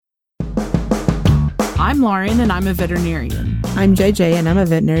I'm Lauren, and I'm a veterinarian. I'm JJ, and I'm a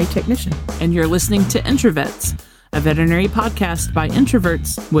veterinary technician. And you're listening to Introvets, a veterinary podcast by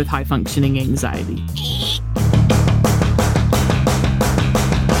introverts with high-functioning anxiety.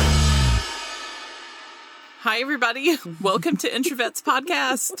 Hi, everybody. Welcome to Introvets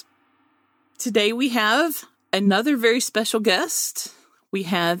podcast. Today we have another very special guest. We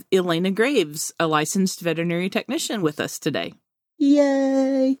have Elena Graves, a licensed veterinary technician, with us today.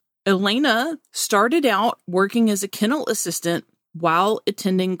 Yay! Elena started out working as a kennel assistant while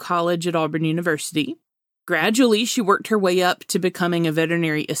attending college at Auburn University. Gradually, she worked her way up to becoming a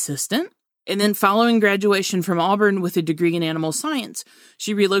veterinary assistant. And then following graduation from Auburn with a degree in animal science,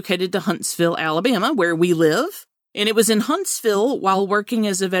 she relocated to Huntsville, Alabama, where we live. And it was in Huntsville, while working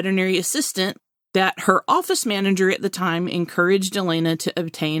as a veterinary assistant, that her office manager at the time encouraged Elena to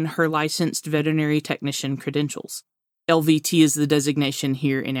obtain her licensed veterinary technician credentials. LVT is the designation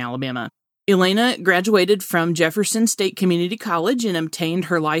here in Alabama. Elena graduated from Jefferson State Community College and obtained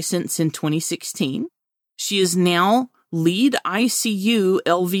her license in 2016. She is now lead ICU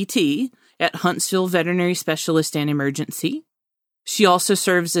LVT at Huntsville Veterinary Specialist and Emergency. She also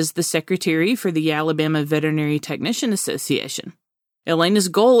serves as the secretary for the Alabama Veterinary Technician Association. Elena's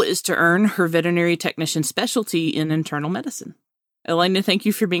goal is to earn her veterinary technician specialty in internal medicine. Elena, thank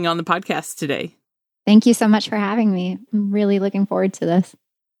you for being on the podcast today. Thank you so much for having me. I'm really looking forward to this.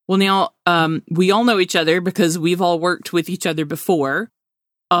 Well, now, we all know each other because we've all worked with each other before.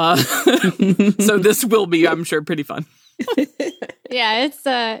 So this will be, I'm sure, pretty fun. Yeah, it's.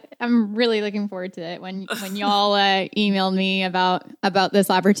 I'm really looking forward to it. When y'all emailed me about this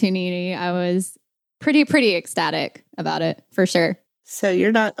opportunity, I was pretty ecstatic about it, for sure. So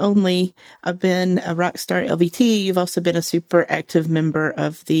you're not only been a Rockstar LVT, you've also been a super active member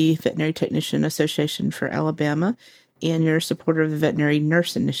of the Veterinary Technician Association for Alabama, and you're a supporter of the Veterinary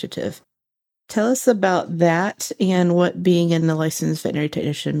Nurse Initiative. Tell us about that and what being a licensed veterinary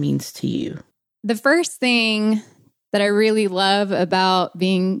technician means to you. The first thing that I really love about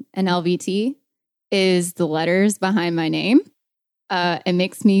being an LVT is the letters behind my name. It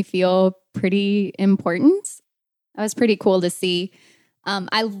makes me feel pretty important. That was pretty cool to see.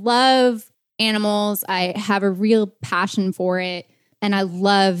 I love animals. I have a real passion for it, and I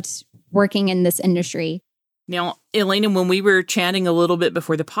loved working in this industry. Now, Elena, when we were chatting a little bit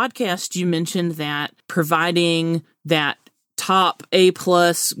before the podcast, you mentioned that providing that top A+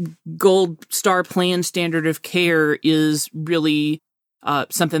 gold star plan standard of care is really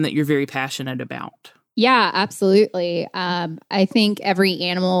something that you're very passionate about. Yeah, absolutely. I think every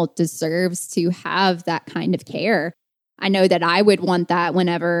animal deserves to have that kind of care. I know that I would want that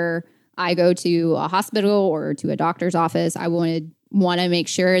whenever I go to a hospital or to a doctor's office. I would want to make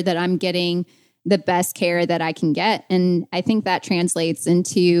sure that I'm getting the best care that I can get. And I think that translates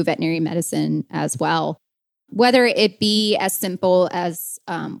into veterinary medicine as well. Whether it be as simple as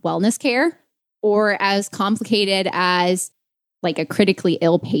wellness care or as complicated as like a critically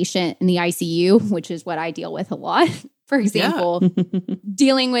ill patient in the ICU, which is what I deal with a lot. For example,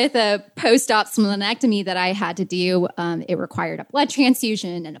 dealing with a post-op splenectomy that I had to do, it required a blood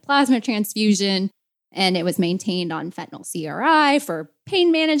transfusion and a plasma transfusion, and it was maintained on fentanyl CRI for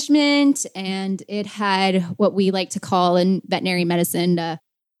pain management, and it had what we like to call in veterinary medicine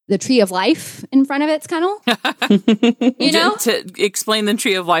the tree of life in front of its kennel. You know? To explain the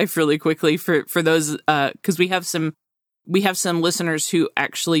tree of life really quickly for those, because we have some listeners who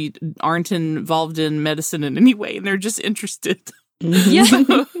actually aren't involved in medicine in any way, and they're just interested. Yeah.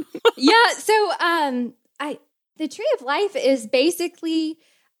 Yeah. So the tree of life is basically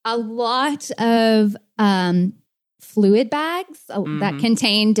a lot of fluid bags that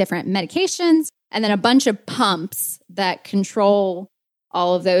contain different medications, and then a bunch of pumps that control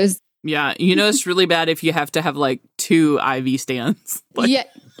all of those. Yeah. You know, it's really bad if you have to have like 2 IV stands. Yeah.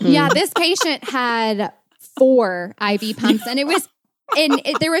 This patient had 4 IV pumps, and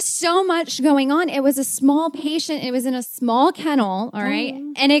there was so much going on. It was a small patient. It was in a small kennel. All right.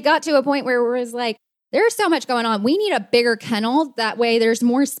 And it got to a point where it was like, there's so much going on. We need a bigger kennel. That way there's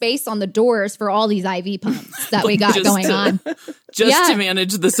more space on the doors for all these IV pumps that we got going on. To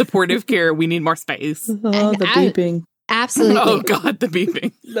manage the supportive care, we need more space. Oh, the beeping. Absolutely. Oh, God, the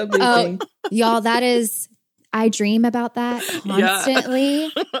beeping. The beeping. Y'all, that is... I dream about that constantly.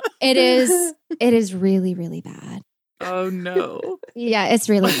 Yeah. It is really, really bad. Oh, no. Yeah, it's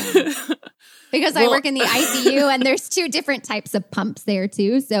really bad. Because I work in the ICU, and there's 2 different types of pumps there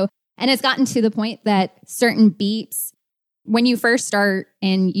too. So, and it's gotten to the point that certain beeps, when you first start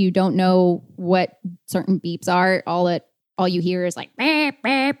and you don't know what certain beeps are, all you hear is like beep,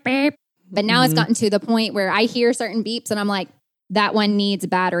 beep, beep. But now it's gotten to the point where I hear certain beeps and I'm like, that one needs a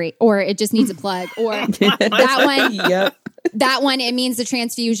battery, or it just needs a plug, or that one, Yep. that one, it means the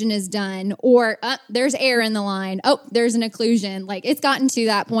transfusion is done, or there's air in the line. Oh, there's an occlusion. Like, it's gotten to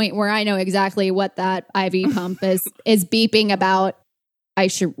that point where I know exactly what that IV pump is beeping about. I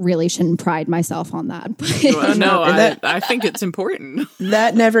shouldn't pride myself on that. Well, no, And I think it's important.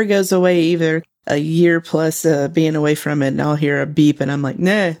 That never goes away either. A year plus being away from it, and I'll hear a beep, and I'm like,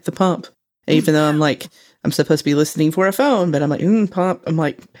 nah, the pump. Even though I'm like, I'm supposed to be listening for a phone, but I'm like, pump. I'm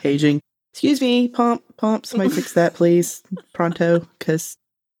like, paging. Excuse me, pump. Somebody fix that, please. Pronto, because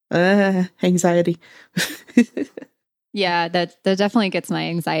anxiety. Yeah, that definitely gets my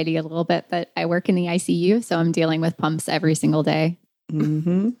anxiety a little bit, but I work in the ICU, so I'm dealing with pumps every single day.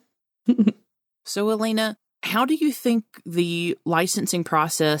 Mm-hmm. So, Elena, how do you think the licensing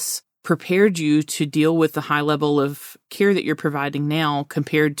process prepared you to deal with the high level of care that you're providing now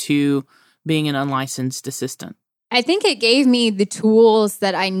compared to being an unlicensed assistant? I think it gave me the tools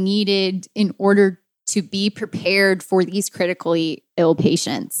that I needed in order to be prepared for these critically ill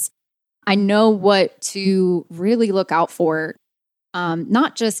patients. I know what to really look out for,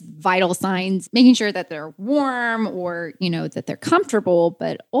 not just vital signs, making sure that they're warm or, that they're comfortable,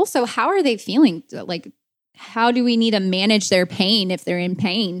 but also how are they feeling? Like, how do we need to manage their pain if they're in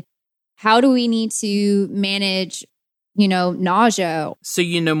pain? How do we need to manage, nausea? So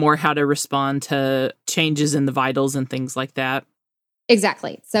you know more how to respond to changes in the vitals and things like that?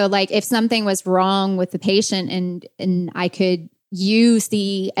 Exactly. So like if something was wrong with the patient and I could use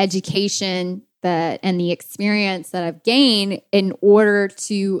the education and the experience that I've gained in order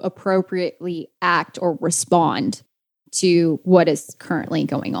to appropriately act or respond to what is currently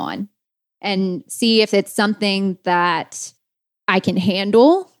going on, and see if it's something that I can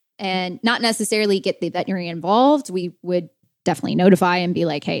handle and not necessarily get the veterinarian involved. We would definitely notify and be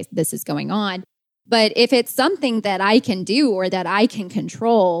like, hey, this is going on. But if it's something that I can do or that I can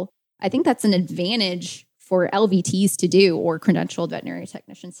control, I think that's an advantage for LVTs to do or credentialed veterinary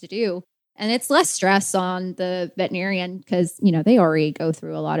technicians to do. And it's less stress on the veterinarian because, they already go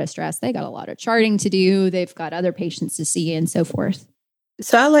through a lot of stress. They got a lot of charting to do. They've got other patients to see and so forth.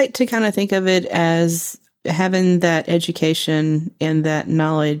 So I like to kind of think of it as having that education and that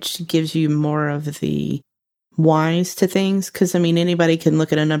knowledge gives you more of the whys to things. Because, anybody can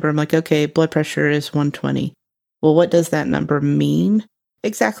look at a number. I'm like, okay, blood pressure is 120. Well, what does that number mean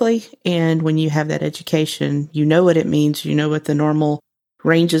exactly? And when you have that education, you know what it means. You know what the normal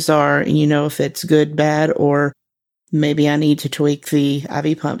ranges are, and you know if it's good, bad, or maybe I need to tweak the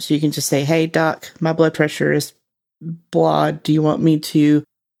IV pump. So you can just say, hey, doc, my blood pressure is blah. Do you want me to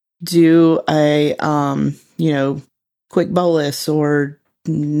do a, quick bolus or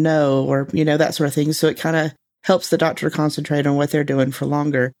no, or, that sort of thing. So it kind of helps the doctor concentrate on what they're doing for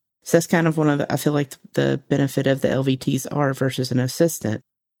longer. So that's kind of one of the, I feel like the benefit of the LVTs are versus an assistant.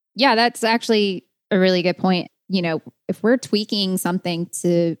 Yeah, that's actually a really good point. If we're tweaking something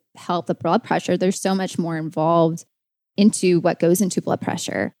to help the blood pressure, there's so much more involved into what goes into blood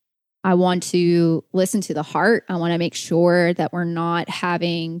pressure. I want to listen to the heart. I want to make sure that we're not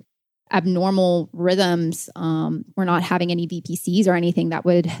having abnormal rhythms. We're not having any VPCs or anything that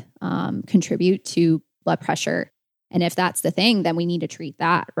would contribute to blood pressure. And if that's the thing, then we need to treat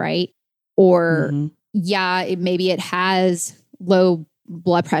that, right? Or maybe it has low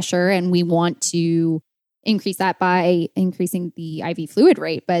blood pressure and we want to increase that by increasing the IV fluid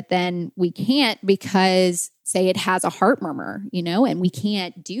rate, but then we can't because say it has a heart murmur, and we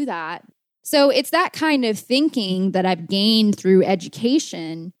can't do that. So it's that kind of thinking that I've gained through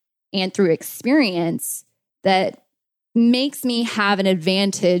education and through experience that makes me have an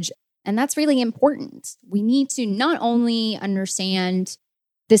advantage. And that's really important. We need to not only understand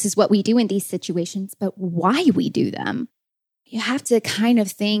this is what we do in these situations, but why we do them. You have to kind of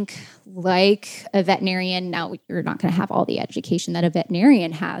think like a veterinarian. Now, you're not going to have all the education that a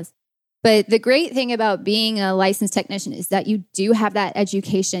veterinarian has. But the great thing about being a licensed technician is that you do have that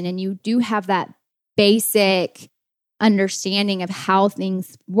education and you do have that basic understanding of how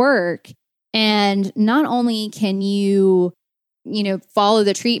things work. And not only can you, follow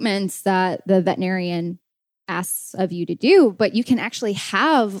the treatments that the veterinarian asks of you to do, but you can actually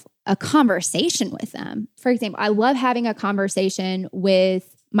have a conversation with them. For example, I love having a conversation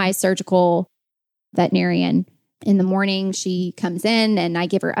with my surgical veterinarian. In the morning, she comes in and I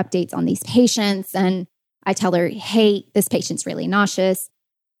give her updates on these patients. And I tell her, hey, this patient's really nauseous.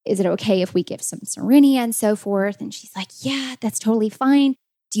 Is it okay if we give some Cerenia and so forth? And she's like, yeah, that's totally fine.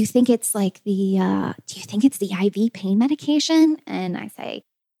 Do you think it's like the IV pain medication? And I say,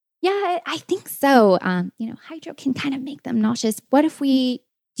 yeah, I think so. Hydro can kind of make them nauseous.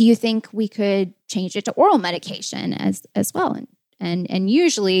 Do you think we could change it to oral medication as well? And And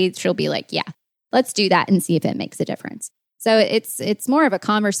usually she'll be like, yeah, let's do that and see if it makes a difference. So it's more of a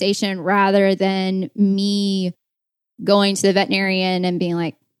conversation rather than me going to the veterinarian and being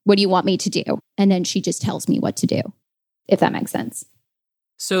like, what do you want me to do? And then she just tells me what to do, if that makes sense.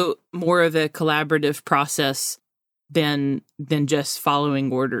 So more of a collaborative process than just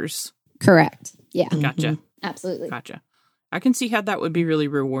following orders. Correct. Yeah. Gotcha. Absolutely. Gotcha. I can see how that would be really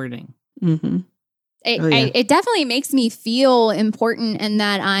rewarding. Mm-hmm. It definitely makes me feel important and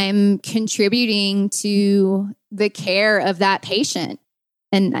that I'm contributing to the care of that patient.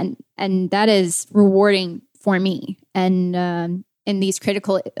 And that is rewarding for me. And in these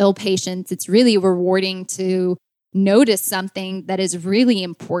critical ill patients, it's really rewarding to notice something that is really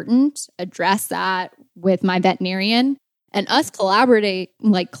important, address that with my veterinarian, and us collaborating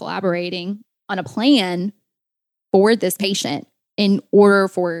on a plan for this patient in order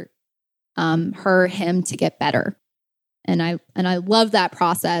for him to get better. And I love that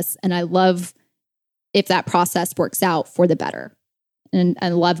process, and I love if that process works out for the better. And I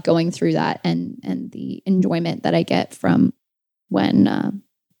love going through that and the enjoyment that I get from when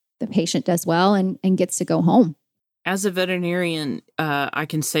the patient does well and gets to go home. As a veterinarian, I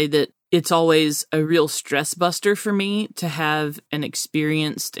can say that it's always a real stress buster for me to have an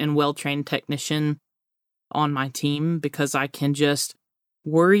experienced and well-trained technician on my team, because I can just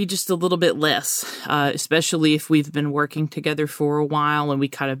worry just a little bit less, especially if we've been working together for a while and we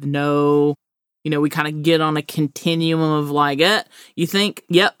kind of know, we kind of get on a continuum of like, you think?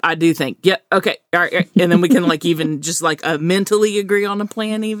 Yep, I do think. Yep, okay, all right. And then we can even just mentally agree on a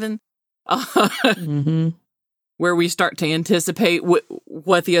plan even. Mm-hmm. Where we start to anticipate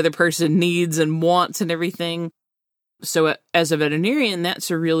what the other person needs and wants and everything. So as a veterinarian,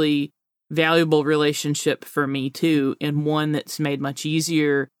 that's a really valuable relationship for me too, and one that's made much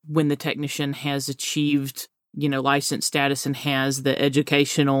easier when the technician has achieved, license status and has the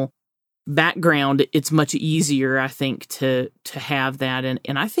educational background. It's much easier, I think, to have that.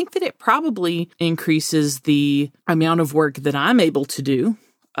 And I think that it probably increases the amount of work that I'm able to do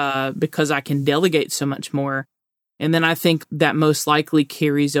because I can delegate so much more. And then I think that most likely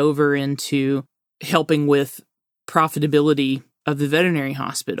carries over into helping with profitability of the veterinary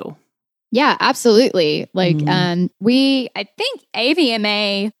hospital. Yeah, absolutely. I think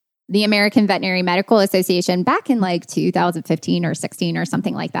AVMA, the American Veterinary Medical Association, back in 2015 or 16 or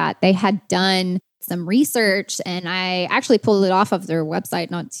something like that, they had done some research, and I actually pulled it off of their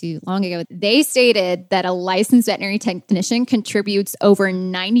website not too long ago. They stated that a licensed veterinary technician contributes over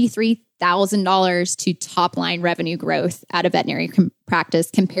 $93,000 to top line revenue growth at a veterinary practice,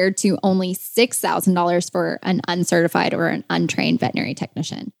 compared to only $6,000 for an uncertified or an untrained veterinary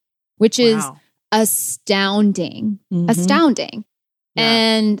technician, which is astounding. Mm-hmm. Astounding. Yeah.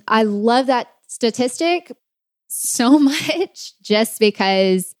 And I love that statistic so much, just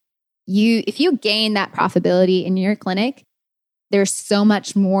because if you gain that profitability in your clinic, there's so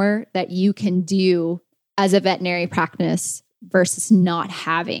much more that you can do as a veterinary practice versus not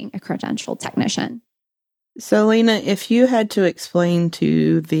having a credentialed technician. So, Lena, if you had to explain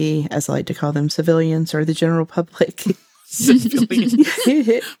to the, as I like to call them, civilians or the general public,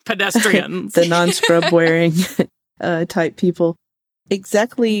 pedestrians, the non-scrub wearing type people,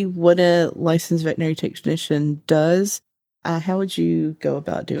 exactly what a licensed veterinary technician does, how would you go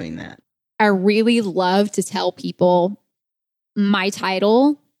about doing that? I really love to tell people my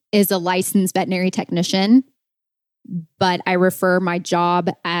title is a licensed veterinary technician, but I refer my job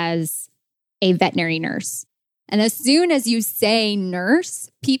as a veterinary nurse. And as soon as you say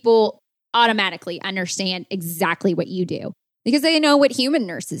nurse, people automatically understand exactly what you do, because they know what human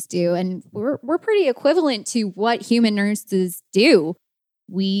nurses do. And we're pretty equivalent to what human nurses do.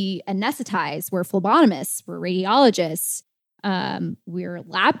 We anesthetize, we're phlebotomists, we're radiologists, we're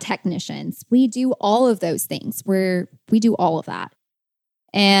lab technicians. We do all of those things. We do all of that.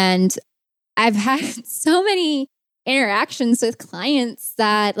 And I've had so many interactions with clients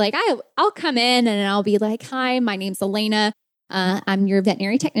that I'll come in and I'll be like, hi, my name's Elena. I'm your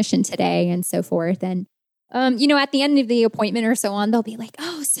veterinary technician today, and so forth. And, at the end of the appointment or so on, they'll be like,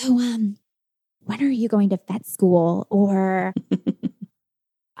 oh, so when are you going to vet school? Or,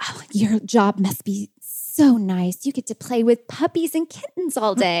 oh, your job must be so nice. You get to play with puppies and kittens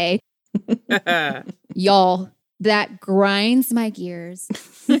all day. Y'all, that grinds my gears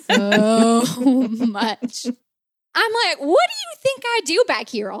so much. I'm like, what do you think I do back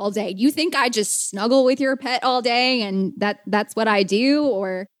here all day? You think I just snuggle with your pet all day and that's what I do?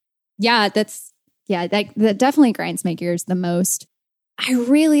 Or that definitely grinds my gears the most. I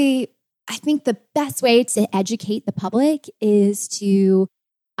think the best way to educate the public is to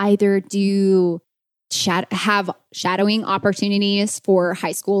either do have shadowing opportunities for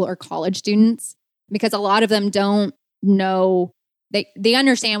high school or college students, because a lot of them don't know, they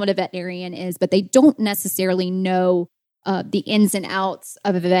understand what a veterinarian is, but they don't necessarily know the ins and outs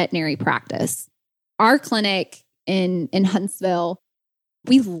of a veterinary practice. Our clinic in Huntsville,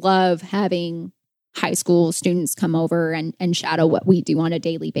 we love having high school students come over and shadow what we do on a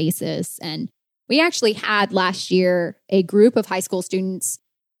daily basis. And we actually had last year a group of high school students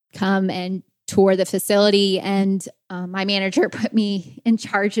come and tour the facility. And my manager put me in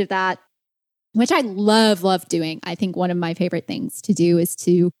charge of that, which I love doing. I think one of my favorite things to do is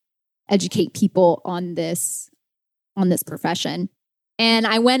to educate people on this profession. And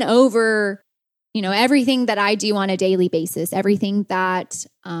I went over, everything that I do on a daily basis, everything that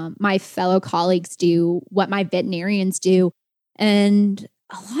my fellow colleagues do, what my veterinarians do. And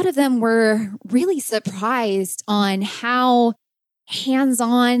a lot of them were really surprised on how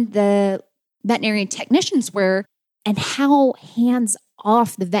hands-on the veterinary technicians were and how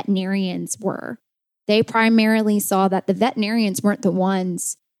hands-off the veterinarians were. They primarily saw that the veterinarians weren't the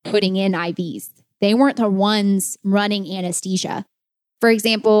ones putting in IVs. They weren't the ones running anesthesia. For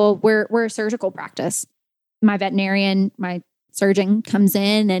example, we're a surgical practice. My surgeon comes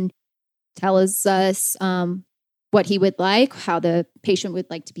in and tells us what he would like, how the patient would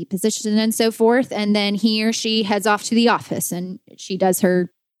like to be positioned and so forth. And then he or she heads off to the office and she does her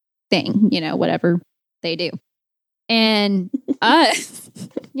thing, whatever they do. And us,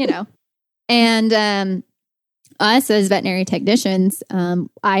 us as veterinary technicians, we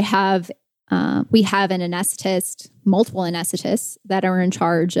have an anesthetist, multiple anesthetists that are in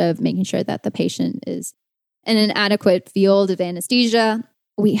charge of making sure that the patient is in an adequate field of anesthesia.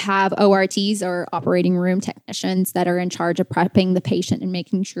 We have ORTs, or operating room technicians, that are in charge of prepping the patient and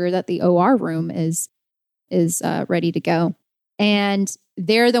making sure that the OR room is ready to go. And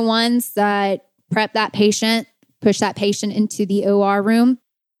they're the ones that prep that patient, push that patient into the OR room,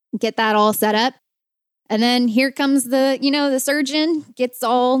 get that all set up. And then here comes the surgeon, gets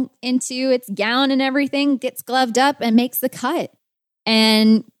all into its gown and everything, gets gloved up and makes the cut.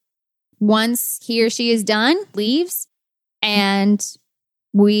 And once he or she is done, leaves. And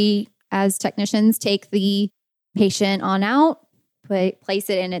we, as technicians, take the patient on out, place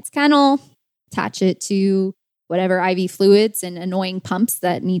it in its kennel, attach it to whatever IV fluids and annoying pumps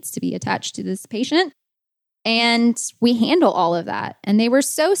that needs to be attached to this patient. And we handle all of that. And they were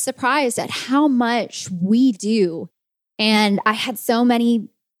so surprised at how much we do. And I had so many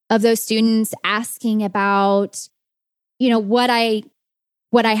of those students asking about, what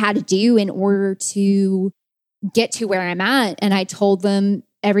I had to do in order to get to where I'm at. And I told them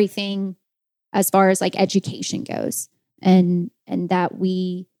everything as far as like education goes, and that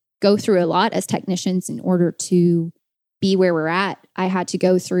we go through a lot as technicians in order to be where we're at. I had to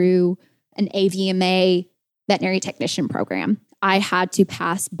go through an AVMA veterinary technician program. I had to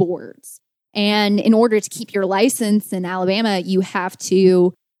pass boards. And in order to keep your license in Alabama, you have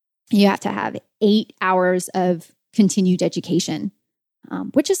to have 8 hours of continued education,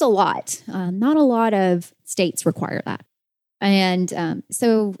 which is a lot. Not a lot of states require that. And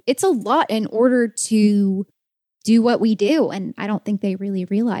so it's a lot in order to do what we do. And I don't think they really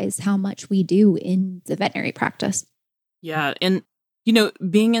realize how much we do in the veterinary practice. Yeah. And,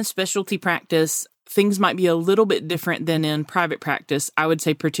 being in specialty practice, things might be a little bit different than in private practice. I would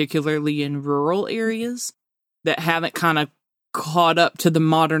say particularly in rural areas that haven't kind of caught up to the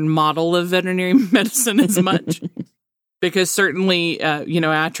modern model of veterinary medicine as much. Because certainly,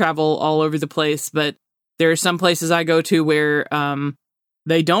 I travel all over the place, but there are some places I go to where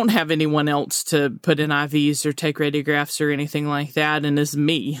they don't have anyone else to put in IVs or take radiographs or anything like that, and it's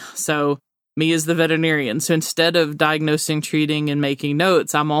me. So me as the veterinarian. So instead of diagnosing, treating, and making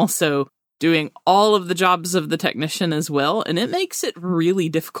notes, I'm also doing all of the jobs of the technician as well, and it makes it really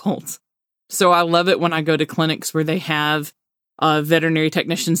difficult. So I love it when I go to clinics where they have veterinary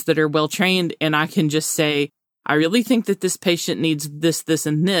technicians that are well-trained, and I can just say, I really think that this patient needs this, this,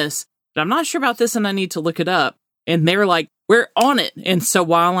 and this, but I'm not sure about this and I need to look it up. And they're like, we're on it. And so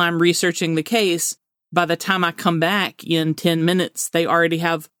while I'm researching the case, by the time I come back in 10 minutes, they already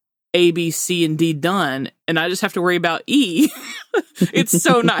have A, B, C, and D done. And I just have to worry about E. It's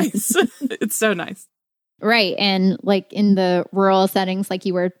so nice. It's so nice. Right. And like in the rural settings, like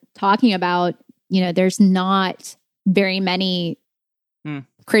you were talking about, there's not very many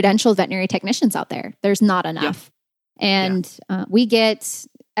credentialed veterinary technicians out there. There's not enough. Yeah. And we get,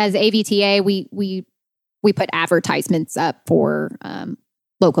 as AVTA, we put advertisements up for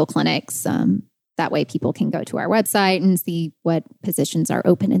local clinics. That way people can go to our website and see what positions are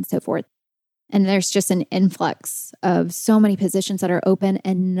open and so forth. And there's just an influx of so many positions that are open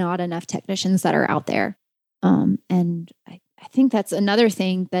and not enough technicians that are out there. And I think that's another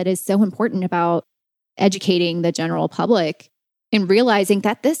thing that is so important about educating the general public and realizing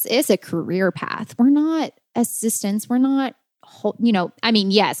that this is a career path. We're not assistants. We're not,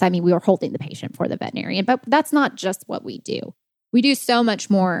 yes, we are holding the patient for the veterinarian, but that's not just what we do. We do so much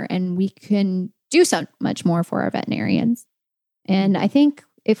more, and we can do so much more for our veterinarians. And I think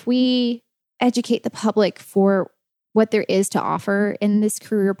if we educate the public for what there is to offer in this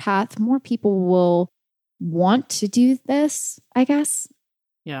career path, more people will want to do this, I guess.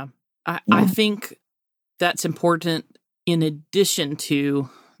 Yeah. I think that's important in addition to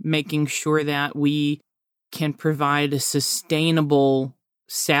making sure that we can provide a sustainable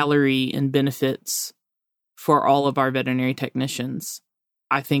salary and benefits for all of our veterinary technicians.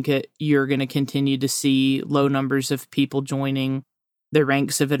 I think you're going to continue to see low numbers of people joining the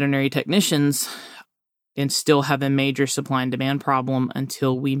ranks of veterinary technicians and still have a major supply and demand problem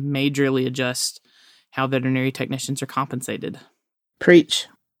until we majorly adjust how veterinary technicians are compensated. Preach.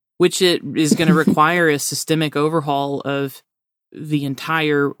 Which it is going to require a systemic overhaul of the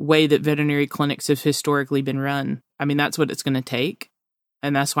entire way that veterinary clinics have historically been run. That's what it's going to take.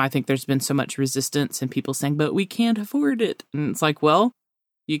 And that's why I think there's been so much resistance and people saying, but we can't afford it. And it's like, well,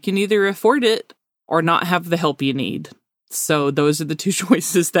 you can either afford it or not have the help you need. So those are the two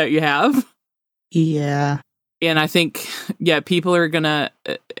choices that you have. Yeah. And I think, people are going to,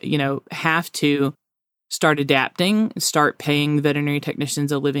 have to start adapting, start paying veterinary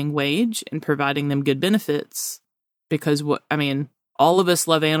technicians a living wage and providing them good benefits. Because all of us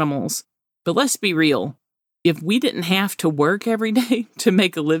love animals, but let's be real. If we didn't have to work every day to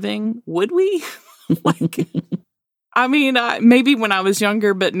make a living, would we? Maybe when I was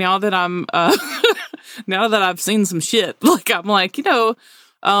younger, but now that I'm, now that I've seen some shit, I'm like, I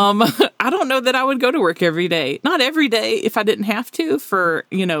don't know that I would go to work every day. Not every day if I didn't have to for,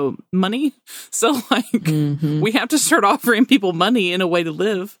 money. So we have to start offering people money in a way to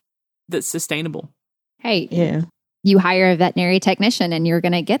live that's sustainable. Hey, yeah. You hire a veterinary technician and you're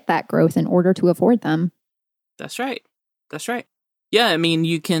going to get that growth in order to afford them. That's right. Yeah,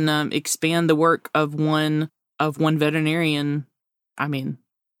 you can expand the work of one veterinarian.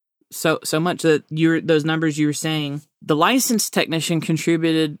 So much that those numbers you were saying. The licensed technician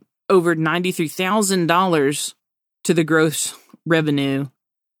contributed over $93,000 to the gross revenue,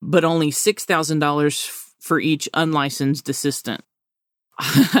 but only $6,000 for each unlicensed assistant.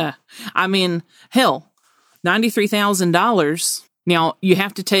 Hell, $93,000. Now, you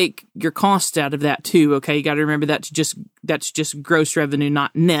have to take your costs out of that too, okay? You got to remember that's just gross revenue,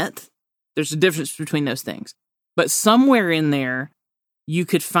 not net. There's a difference between those things. But somewhere in there, you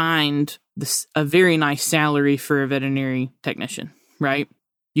could find a very nice salary for a veterinary technician, right?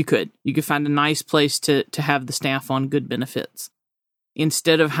 You could find a nice place to have the staff on good benefits.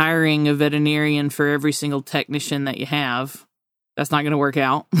 Instead of hiring a veterinarian for every single technician that you have, that's not going to work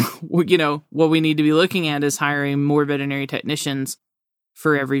out. What we need to be looking at is hiring more veterinary technicians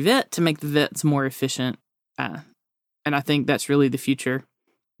for every vet to make the vets more efficient. And I think that's really the future.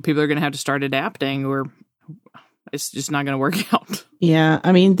 People are going to have to start adapting or it's just not going to work out. Yeah.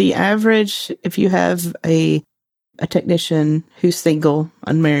 The average, if you have a technician who's single,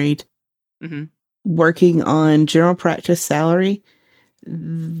 unmarried, working on general practice salary,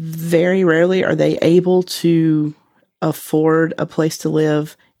 very rarely are they able to afford a place to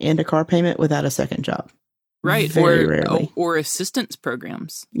live and a car payment without a second job. Right. Very rarely. Or assistance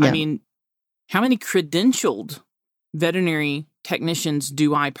programs. Yeah. How many credentialed veterinary technicians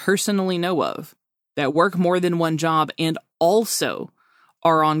do I personally know of that work more than one job and also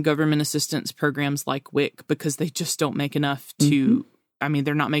are on government assistance programs like WIC because they just don't make enough to,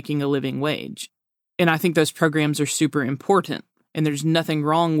 they're not making a living wage. And I think those programs are super important. And there's nothing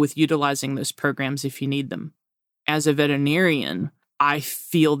wrong with utilizing those programs if you need them. As a veterinarian, I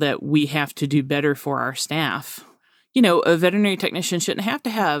feel that we have to do better for our staff. A veterinary technician shouldn't have to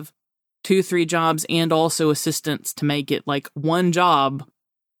have 2-3 jobs and also assistants to make it. One job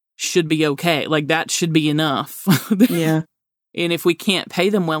should be okay. That should be enough. Yeah. And if we can't pay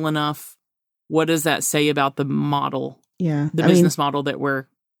them well enough, what does that say about the model? Yeah. The business model that we're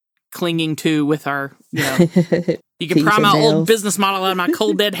clinging to with our, you can pry my old business model out of my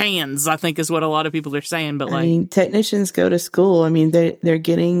cold dead hands, I think is what a lot of people are saying. But technicians go to school. They're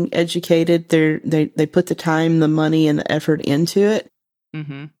getting educated. They put the time, the money, and the effort into it.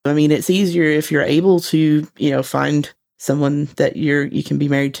 Mm-hmm. It's easier if you're able to, find someone that you can be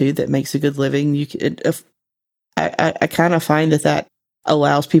married to that makes a good living. I kind of find that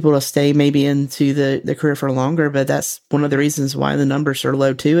allows people to stay maybe into the career for longer, but that's one of the reasons why the numbers are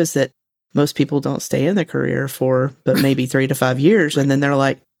low too, is that most people don't stay in the career for but maybe 3 to 5 years. And then they're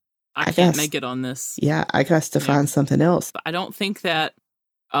like, I can't make it on this. Yeah, I got to find something else. I don't think that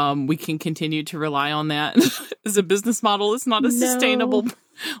we can continue to rely on that as a business model. It's not a sustainable.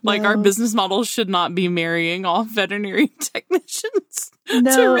 Our business model should not be marrying off veterinary technicians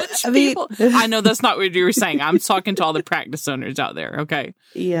to rich people. I know that's not what you were saying. I'm talking to all the practice owners out there. Okay.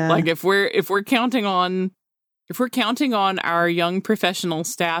 Yeah. Like if we're counting on our young professional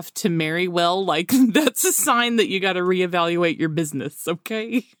staff to marry well, like that's a sign that you got to reevaluate your business.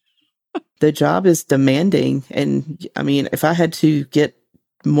 Okay. The job is demanding. And I mean, if I had to get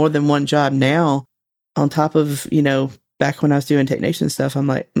more than one job now on top of, back when I was doing technician stuff, I'm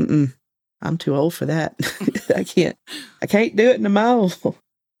like, I'm too old for that. I can't do it in a mile.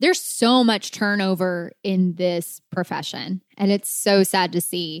 There's so much turnover in this profession, and it's so sad to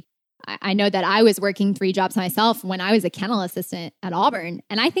see. I know that I was working 3 jobs myself when I was a kennel assistant at Auburn,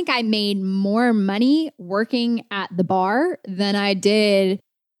 and I think I made more money working at the bar than I did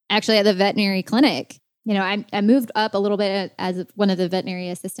actually at the veterinary clinic. I moved up a little bit as one of the veterinary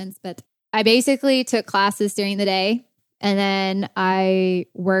assistants, but I basically took classes during the day, and then I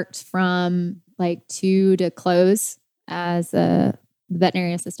worked from 2 to close as a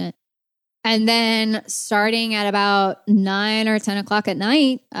veterinary assistant. And then starting at about 9 or 10 o'clock at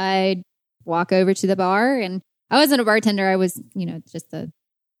night, I'd walk over to the bar, and I wasn't a bartender. I was, just the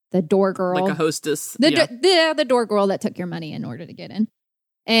door girl. Like a hostess. The door girl that took your money in order to get in.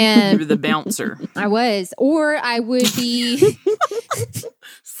 And the bouncer. I was. Or I would be.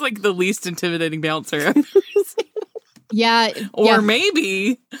 It's like the least intimidating bouncer I've ever seen. Yeah. Or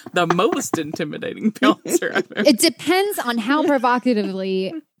maybe the most intimidating bouncer I've ever seen. It depends on how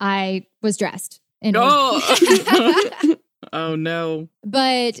provocatively I was dressed. Oh no.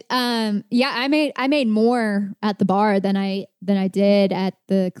 But I made more at the bar than I did at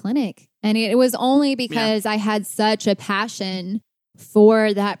the clinic. And it was only because I had such a passion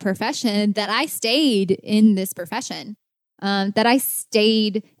for that profession that I stayed in this profession. That I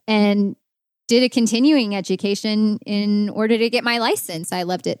stayed and did a continuing education in order to get my license. I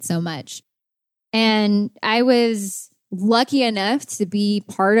loved it so much. And I was lucky enough to be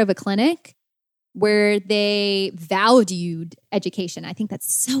part of a clinic where they valued education. I think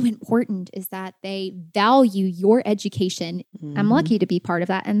that's so important, is that they value your education. Mm-hmm. I'm lucky to be part of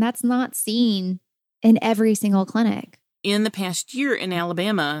that. And that's not seen in every single clinic. In the past year in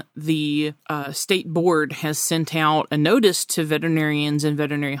Alabama, the state board has sent out a notice to veterinarians and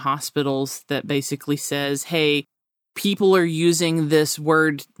veterinary hospitals that basically says, hey, people are using this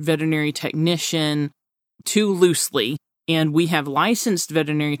word veterinary technician too loosely, and we have licensed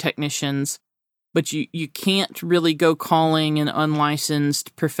veterinary technicians, but you can't really go calling an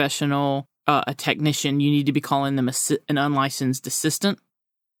unlicensed professional a technician. You need to be calling them an unlicensed assistant.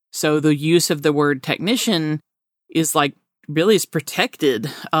 So the use of the word technician is really is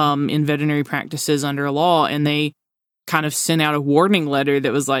protected in veterinary practices under law. And they kind of sent out a warning letter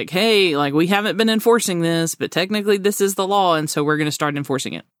that was like, hey, we haven't been enforcing this, but technically this is the law. And so we're going to start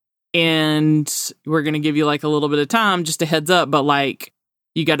enforcing it. And we're going to give you a little bit of time, just a heads up. But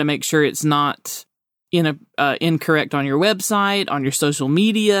you got to make sure it's not incorrect on your website, on your social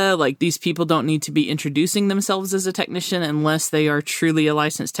media. These people don't need to be introducing themselves as a technician unless they are truly a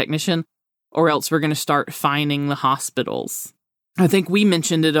licensed technician, or else we're going to start fining the hospitals. I think we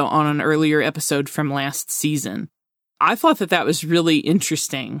mentioned it on an earlier episode from last season. I thought that was really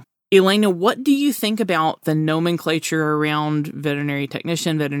interesting. Elena, what do you think about the nomenclature around veterinary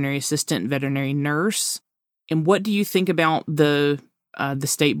technician, veterinary assistant, veterinary nurse? And what do you think about the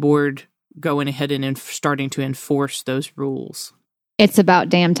state board going ahead and starting to enforce those rules? It's about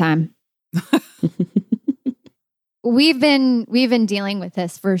damn time. We've been dealing with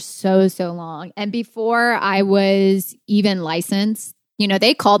this for so long. And before I was even licensed,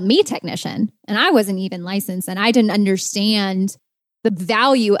 they called me technician, and I wasn't even licensed, and I didn't understand the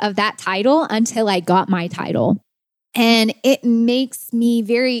value of that title until I got my title. And it makes me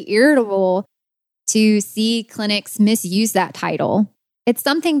very irritable to see clinics misuse that title. It's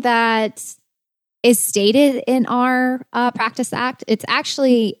something that is stated in our Practice Act. It's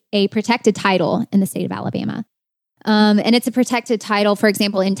actually a protected title in the state of Alabama. And it's a protected title, for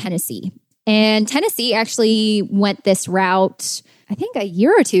example, in Tennessee. And Tennessee actually went this route, I think a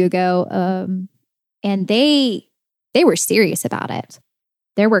year or two ago, and they were serious about it.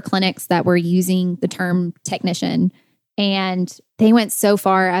 There were clinics that were using the term technician, and they went so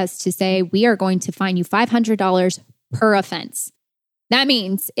far as to say, we are going to fine you $500 per offense. That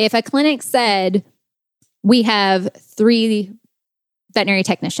means if a clinic said, we have 3 veterinary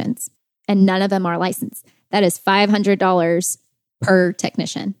technicians and none of them are licensed, that is $500 per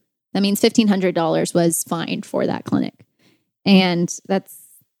technician. That means $1,500 was fined for that clinic. And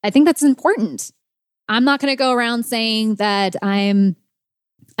I think that's important. I'm not going to go around saying that I'm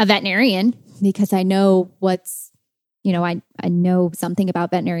a veterinarian because I know I know something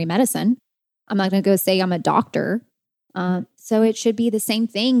about veterinary medicine. I'm not going to go say I'm a doctor. So it should be the same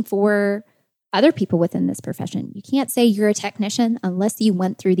thing for other people within this profession. You can't say you're a technician unless you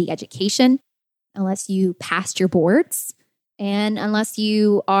went through the education, unless you passed your boards, and unless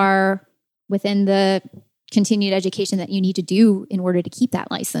you are within the continued education that you need to do in order to keep that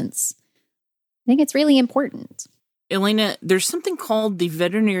license. I think it's really important. Elena, there's something called the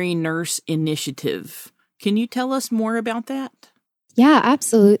Veterinary Nurse Initiative. Can you tell us more about that? Yeah,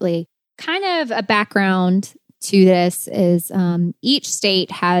 absolutely. Kind of a background to this is each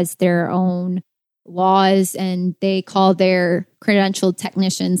state has their own laws, and they call their credentialed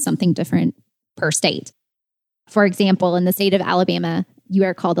technicians something different per state. For example, in the state of Alabama, you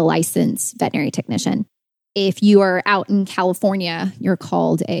are called a licensed veterinary technician. If you are out in California, you're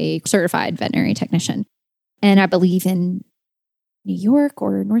called a certified veterinary technician. And I believe in New York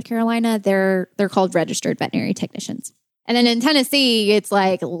or North Carolina, they're called registered veterinary technicians. And then in Tennessee, it's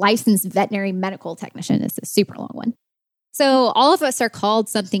like licensed veterinary medical technician. It's a super long one. So all of us are called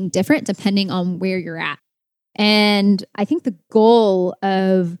something different depending on where you're at. And I think the goal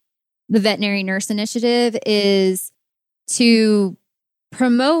of the Veterinary Nurse Initiative is to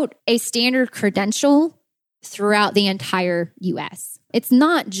promote a standard credential throughout the entire U.S. It's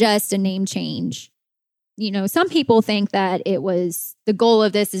not just a name change. Some people think that the goal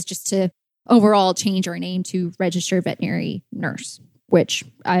of this is just to overall change our name to registered veterinary nurse, which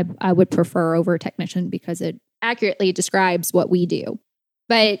I would prefer over technician because it accurately describes what we do.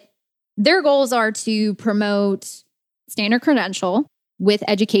 But their goals are to promote standard credential with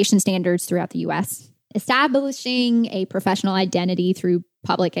education standards throughout the U.S., establishing a professional identity through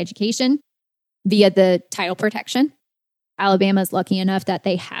public education via the title protection. Alabama is lucky enough that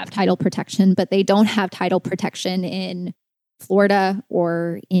they have title protection, but they don't have title protection in Florida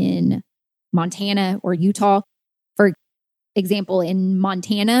or in Montana or Utah. For example, in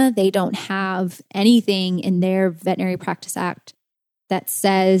Montana, they don't have anything in their Veterinary Practice Act that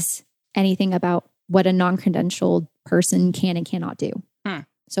says anything about what a non-credentialed person can and cannot do.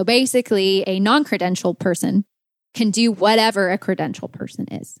 So basically, a non-credentialed person can do whatever a credentialed person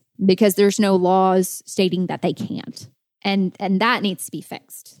is because there's no laws stating that they can't. And that needs to be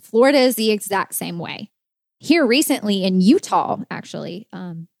fixed. Florida is the exact same way. Here recently in Utah, actually,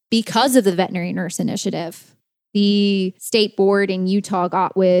 because of the Veterinary Nurse Initiative, the state board in Utah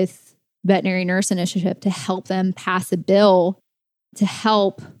got with Veterinary Nurse Initiative to help them pass a bill to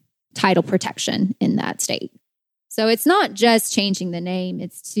help title protection in that state. So it's not just changing the name,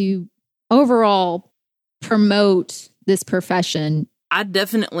 it's to overall promote this profession. I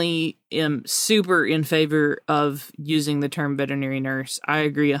definitely am super in favor of using the term veterinary nurse. I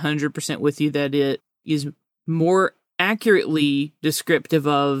agree 100% with you that it is more accurately descriptive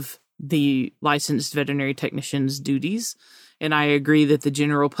of the licensed veterinary technician's duties. And I agree that the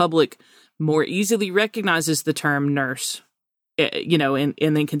general public more easily recognizes the term nurse, and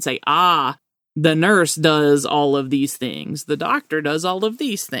then can say, the nurse does all of these things. The doctor does all of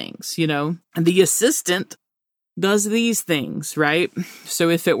these things, and the assistant does these things, right? So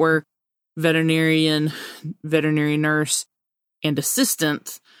if it were veterinarian, veterinary nurse, and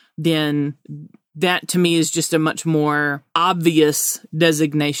assistant, then that to me is just a much more obvious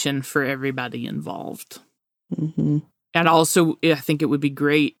designation for everybody involved. Mm-hmm. And also, I think it would be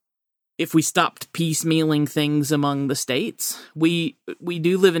great if we stopped piecemealing things among the states. We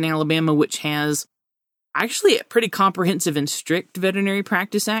do live in Alabama, which has actually a pretty comprehensive and strict Veterinary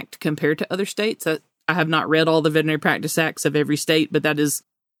Practice Act compared to other states. I have not read all the Veterinary Practice Acts of every state, but that is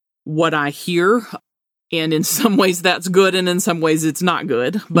what I hear. And in some ways that's good, and in some ways it's not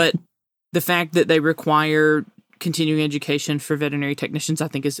good. But the fact that they require continuing education for veterinary technicians, I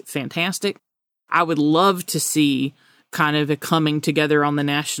think is fantastic. I would love to see kind of a coming together on the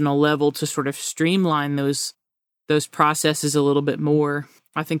national level to sort of streamline those processes a little bit more.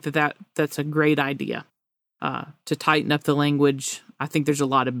 I think that's a great idea to tighten up the language. I think there's a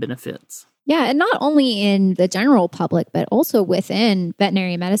lot of benefits. Yeah, and not only in the general public, but also within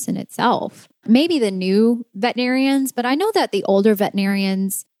veterinary medicine itself. Maybe the new veterinarians, but I know that the older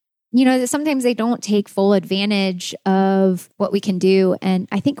veterinarians, sometimes they don't take full advantage of what we can do. And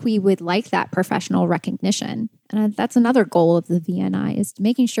I think we would like that professional recognition. And that's another goal of the VNI, is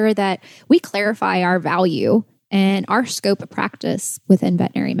making sure that we clarify our value and our scope of practice within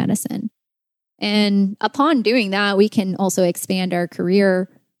veterinary medicine. And upon doing that, we can also expand our career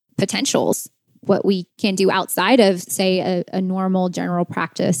potentials what we can do outside of, say, a normal general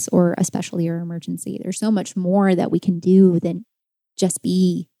practice or a specialty or emergency. There's so much more that we can do than just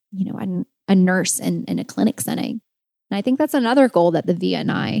be, a nurse in a clinic setting. And I think that's another goal that the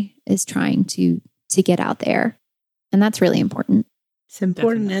VNI is trying to get out there. And that's really important. It's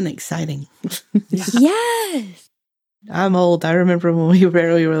important Definitely. and exciting. Yes. I'm old. I remember when we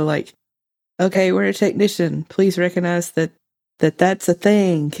were like, okay, we're a technician. Please recognize that's a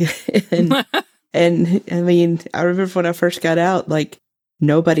thing. and I mean, I remember when I first got out, like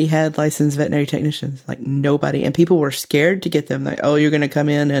nobody had licensed veterinary technicians, like nobody. And people were scared to get them. Like, oh, you're going to come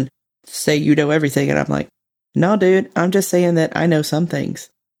in and say you know everything. And I'm like, no, dude, I'm just saying that I know some things.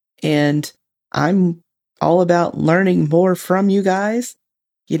 And I'm all about learning more from you guys.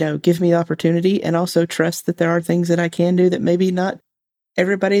 Give me the opportunity and also trust that there are things that I can do that maybe not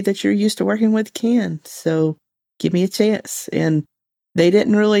everybody that you're used to working with can. So give me a chance. And they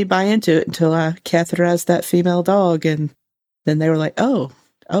didn't really buy into it until I catheterized that female dog. And then they were like, oh,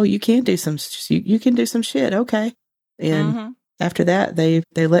 you can do you can do some shit. Okay. And after that, they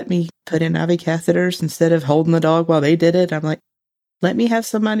let me put in IV catheters instead of holding the dog while they did it. I'm like, let me have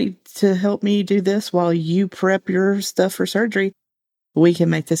somebody to help me do this while you prep your stuff for surgery. We can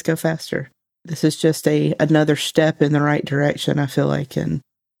make this go faster. This is just another step in the right direction, I feel like,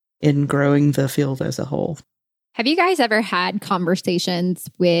 in growing the field as a whole. Have you guys ever had conversations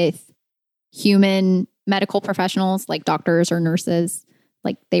with human medical professionals, like doctors or nurses,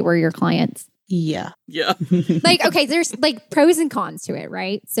 like they were your clients? Yeah. Like, okay, there's like pros and cons to it,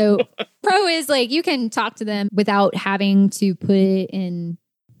 right? So pro is like you can talk to them without having to put it in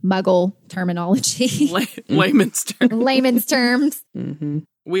Muggle terminology. Layman's terms. Layman's terms. Mm-hmm.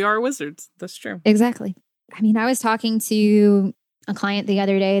 We are wizards. That's true. Exactly. I mean, I was talking to a client the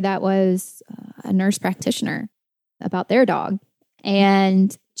other day that was a nurse practitioner about their dog.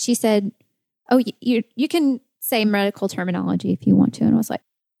 And she said, oh, you can say medical terminology if you want to. And I was like,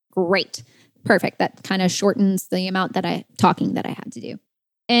 great. Perfect. That kind of shortens the amount that I had to do.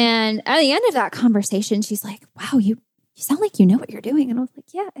 And at the end of that conversation, she's like, wow, you sound like you know what you're doing. And I was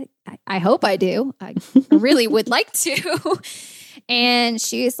like, yeah, I hope I do. I really would like to. And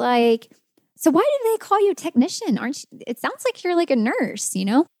she's like, so why do they call you technician? Aren't you? It sounds like you're like a nurse,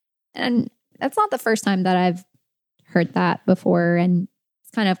 And that's not the first time that I've heard that before. And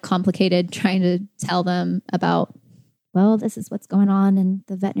it's kind of complicated trying to tell them about, well, this is what's going on in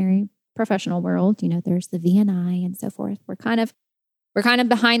the veterinary professional world. There's the VNI and so forth. We're kind of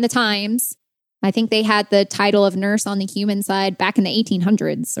behind the times. I think they had the title of nurse on the human side back in the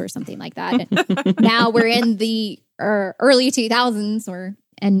 1800s or something like that. And now we're in the early 2000s,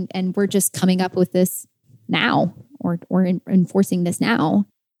 and we're just coming up with this now, or enforcing this now.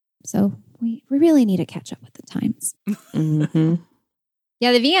 So we really need to catch up with the times. Mm-hmm.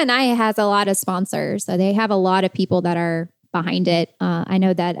 Yeah, the VNI has a lot of sponsors, so they have a lot of people that are behind it. I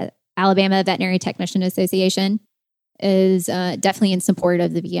know that Alabama Veterinary Technician Association is definitely in support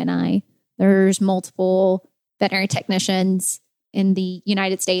of the VNI. There's multiple veterinary technicians in the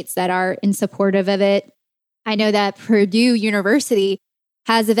United States that are in supportive of it. I know that Purdue University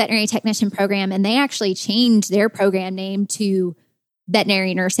has a veterinary technician program, and they actually changed their program name to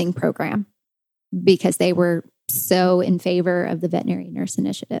veterinary nursing program because they were so in favor of the veterinary nurse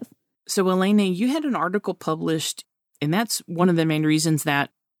initiative. So, Elena, you had an article published, and that's one of the main reasons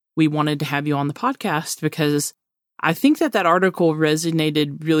that we wanted to have you on the podcast, because I think that article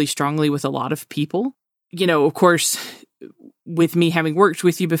resonated really strongly with a lot of people. Of course, with me having worked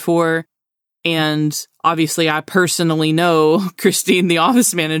with you before, and obviously I personally know Christine, the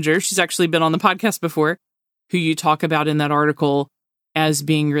office manager. She's actually been on the podcast before, who you talk about in that article as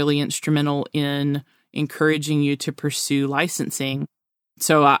being really instrumental in encouraging you to pursue licensing.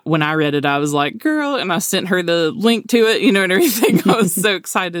 So when I read it, I was like, girl, and I sent her the link to it, and everything. I was so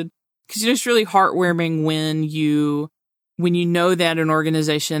excited. Because it's really heartwarming when you know that an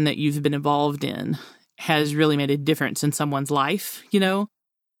organization that you've been involved in has really made a difference in someone's life.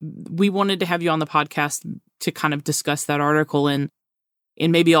 We wanted to have you on the podcast to kind of discuss that article and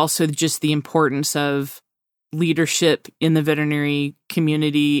maybe also just the importance of leadership in the veterinary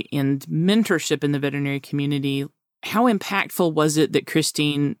community and mentorship in the veterinary community. How impactful was it that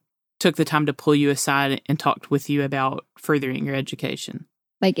Christine took the time to pull you aside and talked with you about furthering your education?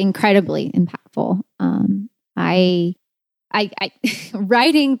 Like incredibly impactful. I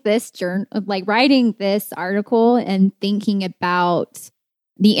writing this article and thinking about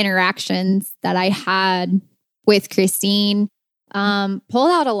the interactions that I had with Christine,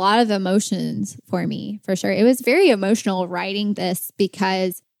 pulled out a lot of emotions for me, for sure. It was very emotional writing this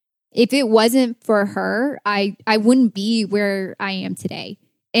because if it wasn't for her, I wouldn't be where I am today.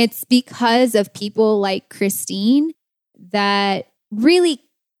 it's because of people like Christine that really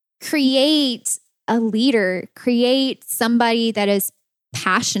create a leader, create somebody that is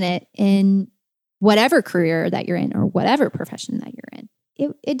passionate in whatever career that you're in or whatever profession that you're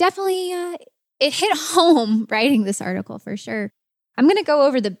in. It definitely, it hit home writing this article for sure. I'm going to go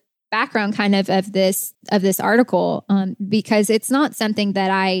over the background kind of this article because it's not something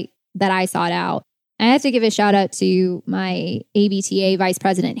that I sought out. I have to give a shout out to my ABTA vice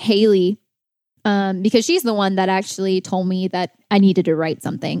president, Haley, because she's the one that actually told me that I needed to write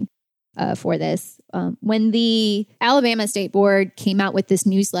something for this. When the Alabama State Board came out with this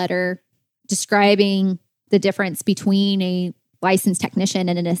newsletter describing the difference between a licensed technician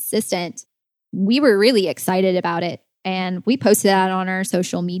and an assistant, we were really excited about it. And we posted that on our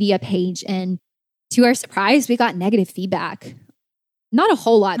social media page. And to our surprise, we got negative feedback. Not a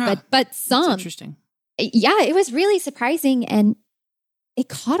whole lot, but some. That's interesting. Yeah, it was really surprising. And it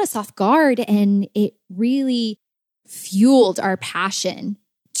caught us off guard. And it really fueled our passion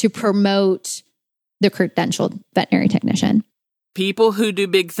to promote the credentialed veterinary technician. People who do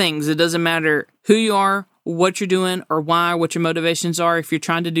big things, it doesn't matter who you are, what you're doing, or why, what your motivations are. If you're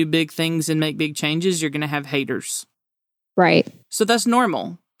trying to do big things and make big changes, you're going to have haters. Right. So that's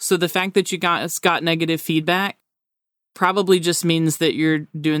normal. So the fact that you guys got negative feedback probably just means that you're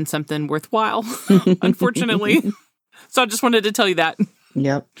doing something worthwhile, unfortunately. So I just wanted to tell you that.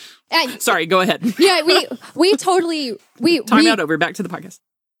 Yep. Sorry, go ahead. Yeah, we totally Time out over. Back to the podcast.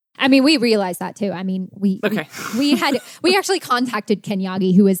 I mean, we realized that too. I mean, we actually contacted Ken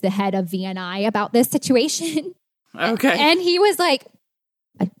Yagi, who is the head of VNI, about this situation. Okay. And he was like,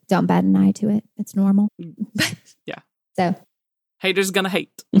 don't bat an eye to it. It's normal. Yeah. So haters gonna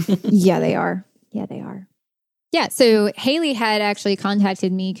hate. Yeah, they are. Yeah, they are. Yeah. So Haley had actually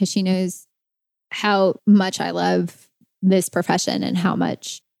contacted me because she knows how much I love this profession and how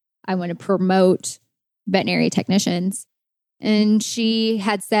much I want to promote veterinary technicians. And she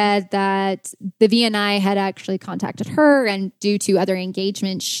had said that the VNI had actually contacted her, and due to other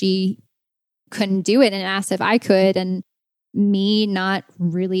engagements, she couldn't do it and asked if I could. And me not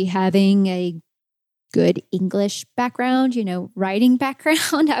really having a good English background, writing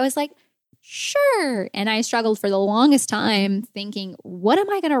background, I was like, sure. And I struggled for the longest time thinking, what am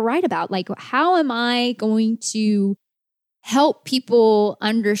I going to write about? Like, how am I going to help people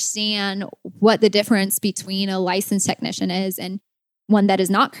understand what the difference between a licensed technician is and one that is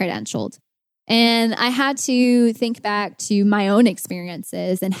not credentialed? And I had to think back to my own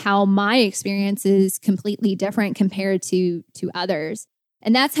experiences and how my experience is completely different compared to others.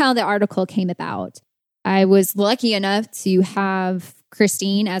 And that's how the article came about. I was lucky enough to have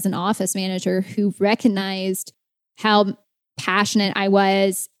Christine as an office manager who recognized how passionate I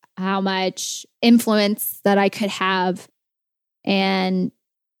was, how much influence that I could have, and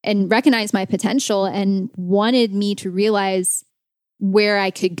recognized my potential and wanted me to realize where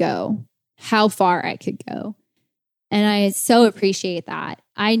I could go, how far I could go. And I so appreciate that.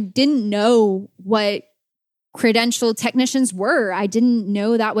 I didn't know what credentialed technicians were. I didn't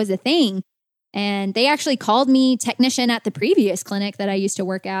know that was a thing. And they actually called me technician at the previous clinic that I used to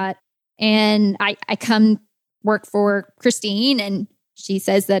work at. And I come work for Christine, and she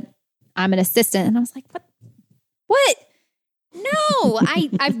says that I'm an assistant. And I was like, what? No,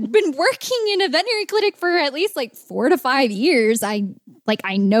 I've been working in a veterinary clinic for at least like 4 to 5 years. I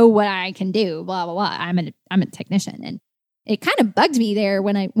know what I can do, blah, blah, blah. I'm a technician. And it kind of bugged me there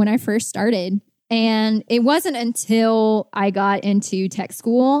when I first started. And it wasn't until I got into tech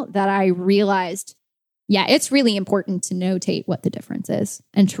school that I realized, yeah, it's really important to notate what the difference is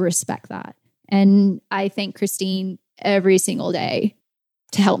and to respect that. And I thank Christine every single day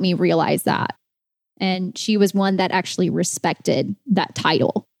to help me realize that. And she was one that actually respected that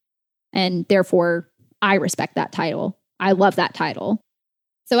title. And therefore, I respect that title. I love that title.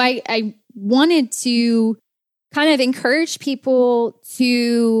 So I wanted to kind of encourage people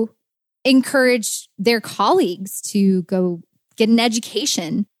to encourage their colleagues to go get an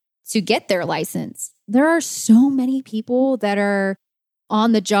education to get their license. There are so many people that are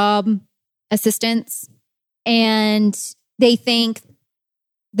on the job assistants, and they think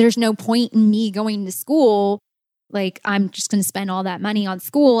there's no point in me going to school. Like, I'm just going to spend all that money on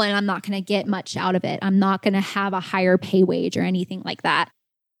school and I'm not going to get much out of it. I'm not going to have a higher pay wage or anything like that.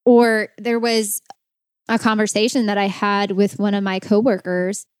 Or there was a conversation that I had with one of my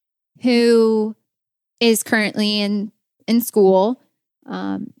coworkers who is currently in school,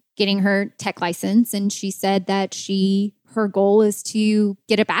 getting her tech license. And she said that her goal is to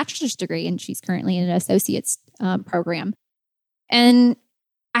get a bachelor's degree, and she's currently in an associate's program. And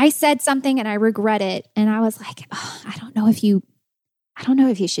I said something and I regret it. And I was like, I don't know if you I don't know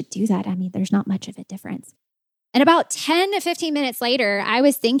if you should do that. I mean, there's not much of a difference. And about 10 to 15 minutes later, I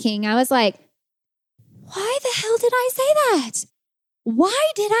was like, why the hell did I say that? Why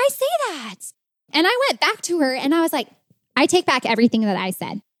did I say that? And I went back to her and I was like, I take back everything that I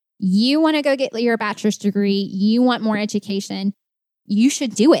said. You want to go get your bachelor's degree. You want more education. You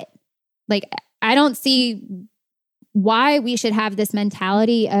should do it. Like, I don't see why we should have this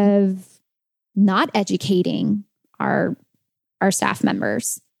mentality of not educating our staff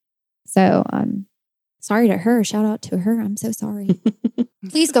members. So, sorry to her. Shout out to her. I'm so sorry.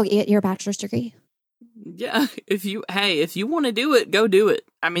 Please go get your bachelor's degree. Yeah. If you want to do it, go do it.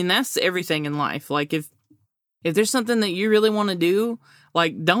 I mean, that's everything in life. Like if there's something that you really want to do,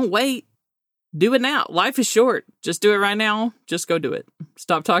 like don't wait. Do it now. Life is short. Just do it right now. Just go do it.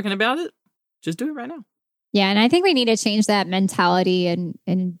 Stop talking about it. Just do it right now. Yeah. And I think we need to change that mentality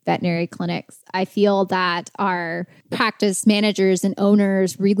in veterinary clinics. I feel that our practice managers and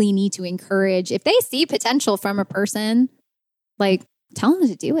owners really need to encourage, if they see potential from a person, like tell them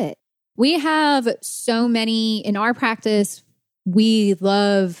to do it. We have so many in our practice. We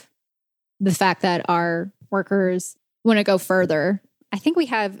love the fact that our workers want to go further. I think we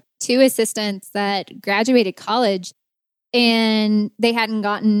have 2 assistants that graduated college and they hadn't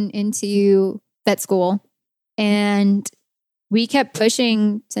gotten into vet school. And we kept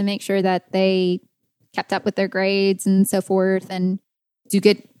pushing to make sure that they kept up with their grades and so forth and do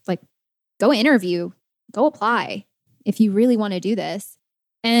good, like go interview, go apply if you really want to do this.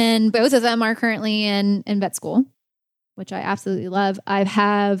 And both of them are currently in vet school, which I absolutely love. I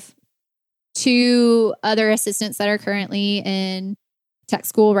have 2 other assistants that are currently in tech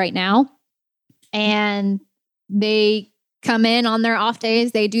school right now. And they come in on their off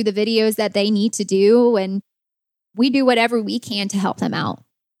days. They do the videos that they need to do. And we do whatever we can to help them out.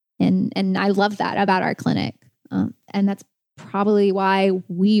 And I love that about our clinic. And that's probably why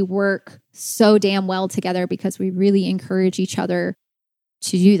we work so damn well together, because we really encourage each other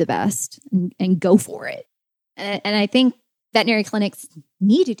to do the best and go for it. And I think veterinary clinics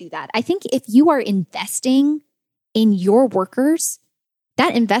need to do that. I think if you are investing in your workers,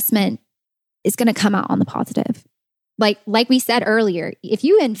 that investment is going to come out on the positive. Like we said earlier, if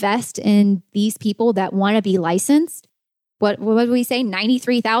you invest in these people that want to be licensed, what did we say?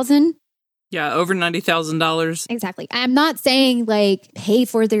 93,000? Yeah, over $90,000. Exactly. I'm not saying like pay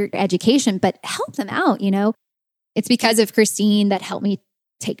for their education, but help them out, you know? It's because of Christine that helped me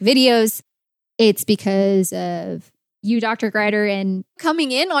take videos. It's because of you, Dr. Greider, and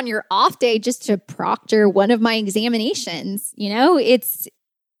coming in on your off day just to proctor one of my examinations. You know, it's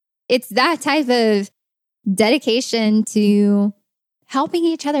that type of dedication to helping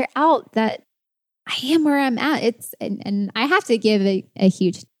each other out that I am where I'm at. And I have to give a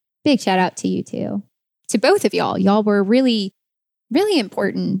huge, big shout out to you too, to both of y'all. Y'all were really, really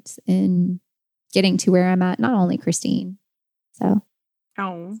important in getting to where I'm at. Not only Christine. So,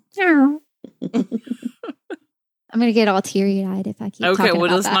 oh. I'm going to get all teary-eyed if I keep talking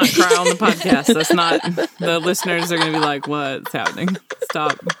about let's that. not cry on the podcast. That's not, the listeners are going to be like, what's happening?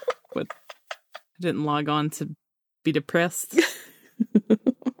 Stop. What? I didn't log on to be depressed.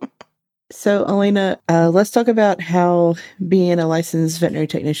 So, Elena, let's talk about how being a licensed veterinary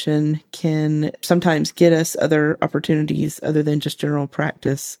technician can sometimes get us other opportunities other than just general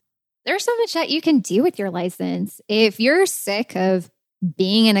practice. There's so much that you can do with your license. If you're sick of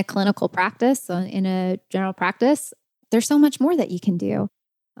being in a clinical practice, in a general practice, there's so much more that you can do.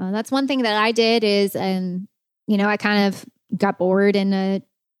 That's one thing that I did is, I kind of got bored in a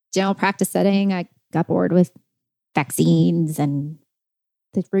general practice setting. I got bored with vaccines and